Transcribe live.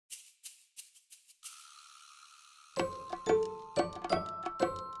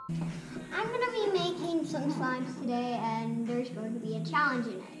some slimes today, and there's going to be a challenge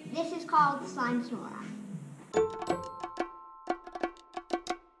in it. This is called Slime Snora.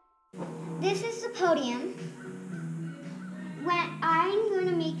 This is the podium. I'm going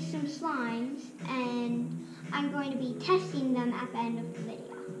to make some slimes, and I'm going to be testing them at the end of the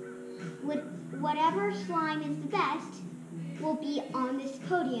video. Whatever slime is the best will be on this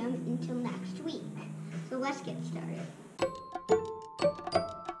podium until next week. So let's get started.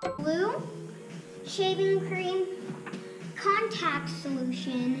 Glue, shaving cream, contact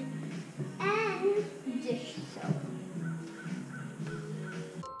solution, and dish soap.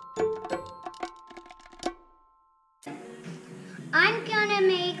 I'm gonna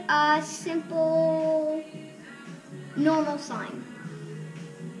make a simple, normal slime.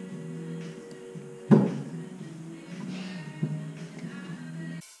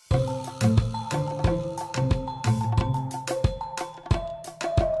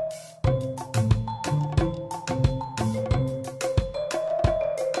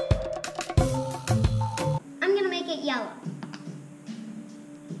 I'm gonna make it yellow.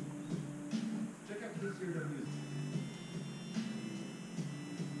 Check out this here.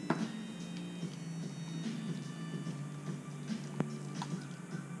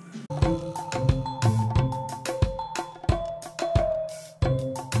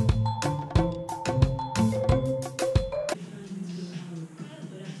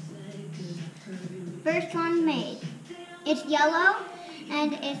 First one made. It's yellow,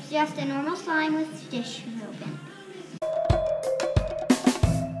 and it's just a normal slime with dish soap in it.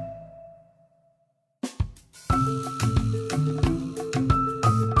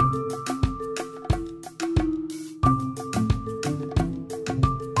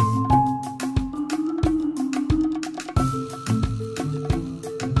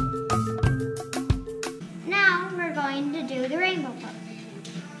 Now we're going to do the rainbow part.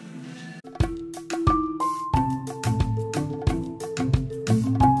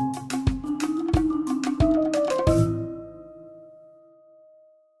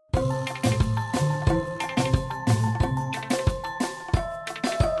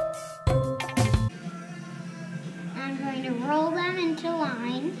 I'm going to roll them into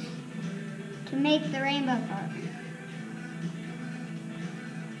lines to make the rainbow part.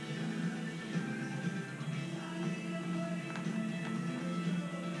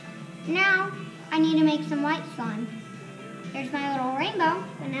 Now, I need to make some white slime. There's my little rainbow,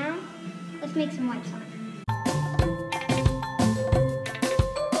 but now, let's make some white slime.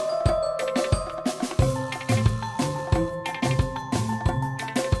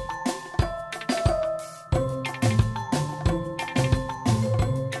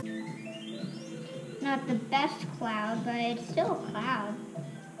 Not the best cloud, but it's still a cloud.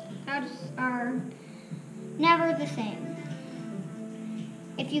 Clouds are never the same.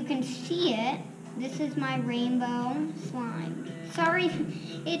 If you can see it, this is my rainbow slime. Sorry,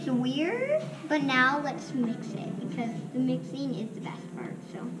 it's weird, but now let's mix it because the mixing is the best part,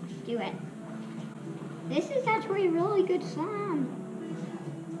 so let's do it. This is actually a really good slime.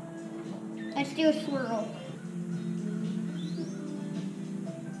 Let's do a swirl.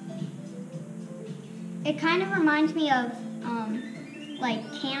 It kind of reminds me of like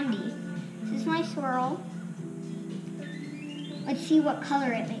candy. This is my swirl. Let's see what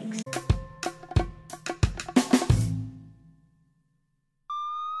color it makes.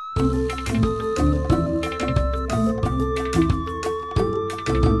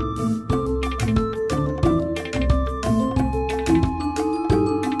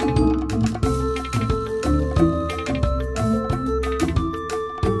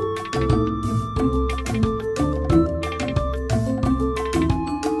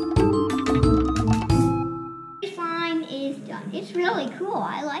 It's really cool.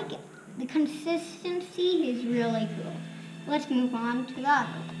 I like it. The consistency is really cool. Let's move on to the other.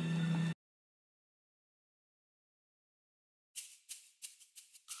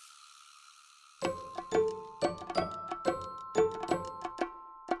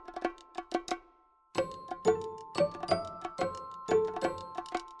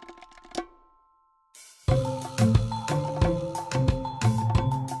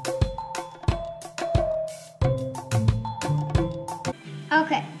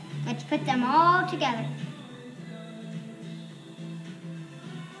 Okay, let's put them all together.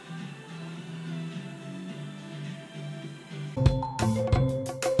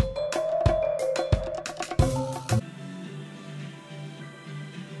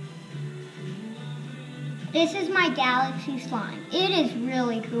 This is my galaxy slime. It is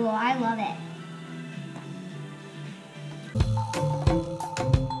really cool. I love it.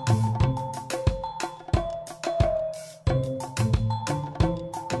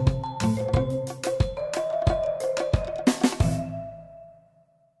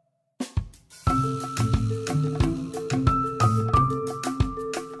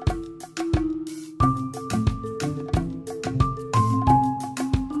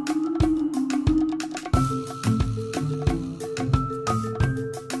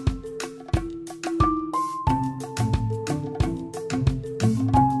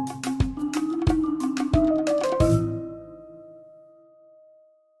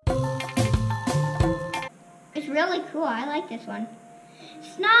 I like this one.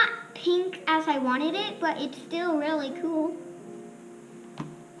 It's not pink as I wanted it, but it's still really cool.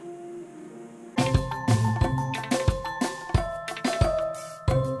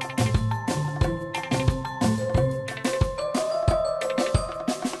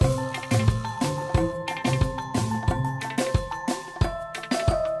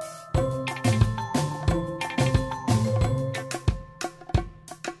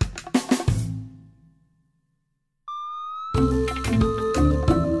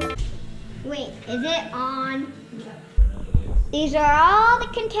 Wait, is it on? These are all the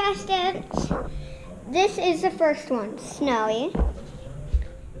contestants. This is the first one, Snowy.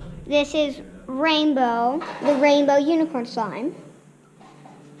 This is Rainbow, the rainbow unicorn slime.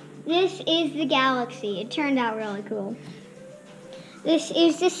 This is the Galaxy. It turned out really cool. This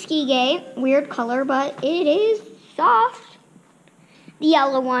is the Ski Gate, weird color, but it is soft. The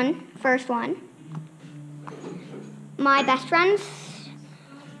yellow one, first one. My best friend's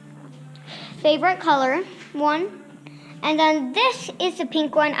favorite color one. And then this is the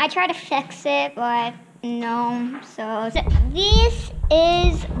pink one. I tried to fix it, but no. So this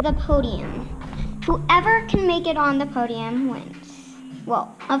is the podium. Whoever can make it on the podium wins.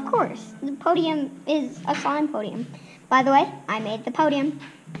 Well, of course, the podium is a slime podium. By the way, I made the podium.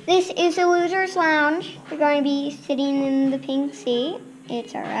 This is the loser's lounge. You're going to be sitting in the pink seat.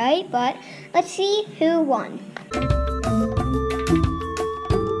 It's all right, but let's see who won.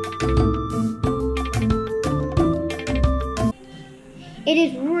 It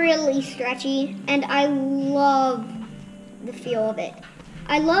is really stretchy, and I love the feel of it.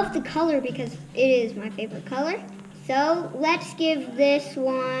 I love the color because it is my favorite color. So let's give this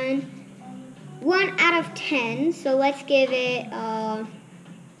one 1 out of 10. So let's give it,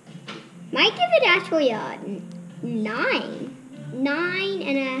 might give it actually a 9.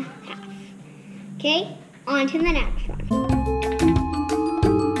 9.5. Okay, on to the next one.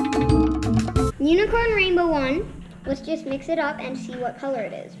 Unicorn Rainbow 1. Let's just mix it up and see what color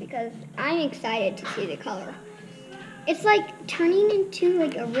it is because I'm excited to see the color. It's like turning into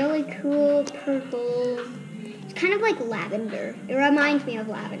like a really cool purple. It's kind of like lavender. It reminds me of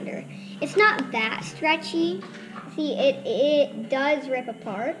lavender. It's not that stretchy. See, it does rip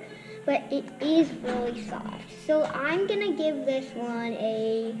apart, but it is really soft. So I'm gonna give this one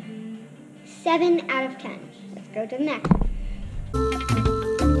a 7 out of 10. Let's go to the next one.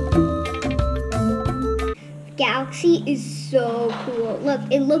 Galaxy is so cool. Look,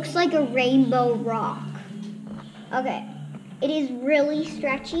 it looks like a rainbow rock. Okay, it is really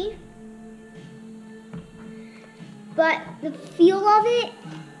stretchy, but the feel of it,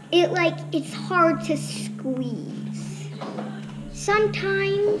 it's hard to squeeze.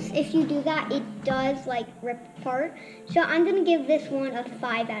 Sometimes if you do that, it does like rip apart. So I'm gonna give this one a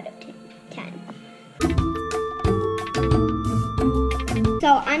 5 out of 10. So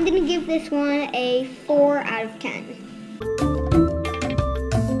I'm gonna give this one a 4 out of 10.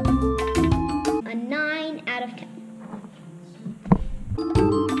 A 9 out of 10.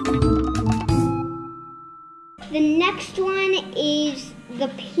 The next one is the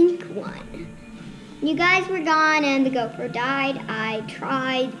pink one. You guys were gone and the GoPro died. I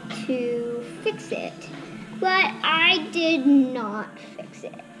tried to fix it, but I did not fix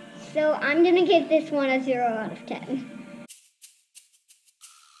it. So I'm gonna give this one a 0 out of 10.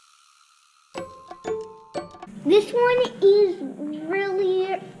 This one is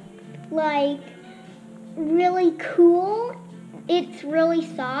really, really cool. It's really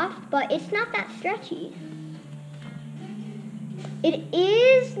soft, but it's not that stretchy. It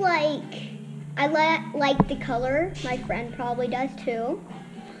is I like the color. My friend probably does too.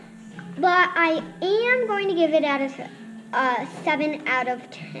 But I am going to give it a 7 out of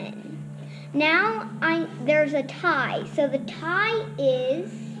 10. Now there's a tie. So the tie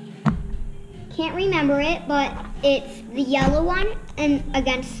is, can't remember it, but it's the yellow one and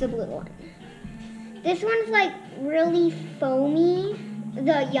against the blue one. This one's like really foamy.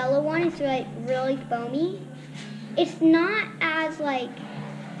 The yellow one is like really foamy. It's not as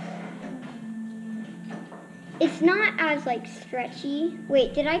stretchy.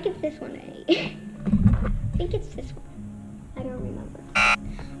 Wait, did I give this one an 8? I think it's this one. I don't remember.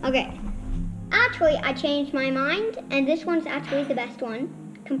 Okay. Actually, I changed my mind, and this one's actually the best one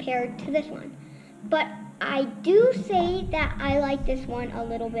compared to this one. But I do say that I like this one a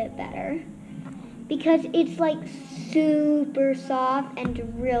little bit better because it's like super soft and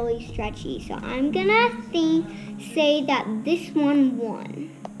really stretchy. So I'm gonna say that this one won.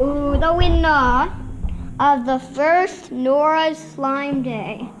 Ooh, the winner of the first Nora's Slime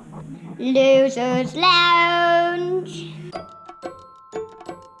Day. Losers Lounge.